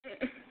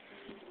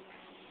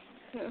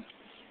So,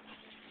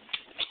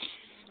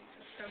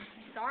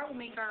 start with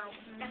me, girl.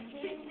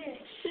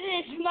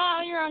 Sis,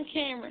 smile, you're on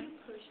camera.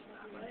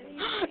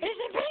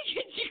 It's a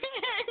Pikachu.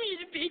 I need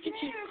a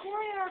Pikachu. We're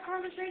recording our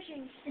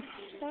conversation.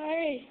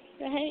 Sorry.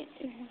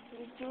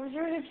 George,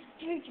 you're a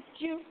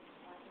Pikachu.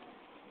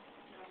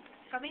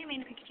 Stop being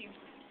mean to Pikachu.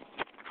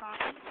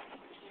 Stop.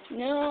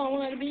 No, I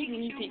want to be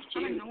I'm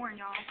Pikachu. ignoring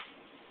y'all.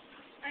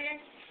 Okay.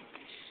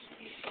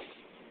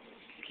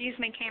 Excuse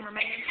me,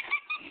 cameraman.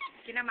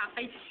 Get out of my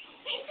face.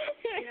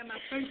 Get out of my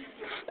face.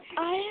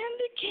 I am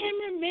the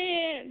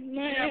cameraman,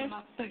 Get out man. of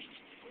my face.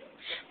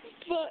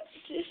 But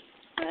just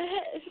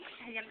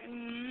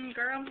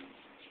Girl.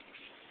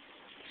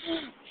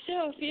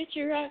 So,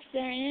 future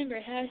rockstar Amber,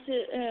 how's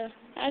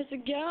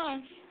it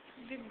going?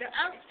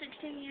 I'm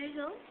 16 years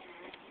old.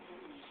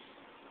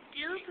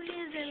 Still pretty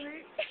as ever.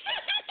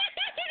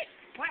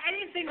 What? I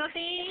didn't say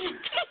nothing.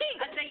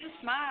 I said you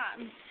smart.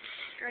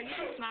 Girl, you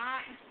so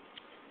smart.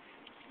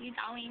 You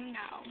don't even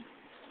know.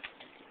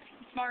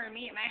 You're smarter than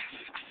me at math.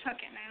 I suck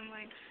at math.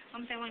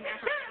 I'm failing math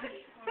right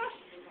now.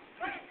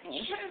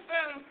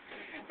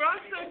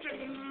 Brock's such a...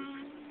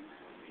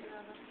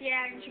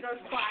 Yeah, and she goes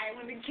quiet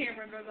when the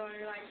camera goes on.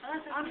 You're like,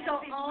 I'm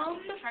so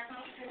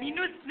You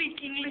know speak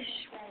English.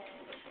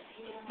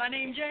 My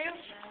name's Jeff.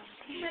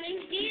 My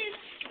name's Steve.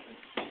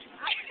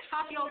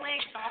 Chop your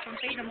legs off and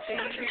feed them to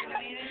you.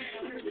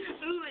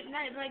 Ooh, and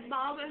that, like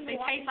Bob and They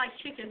taste like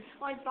chicken.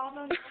 like Bob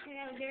and walking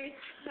out there.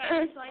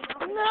 It's like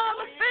No,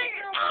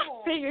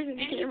 my fingers in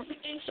the camera.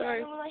 And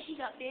Sorry. so, like he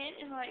got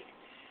bit and like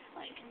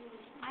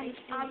I'm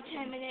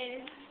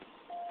intimidated.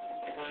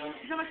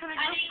 Someone coming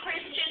I need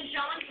Christian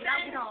Johnson.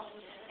 Knock it off.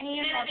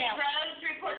 And Rose report.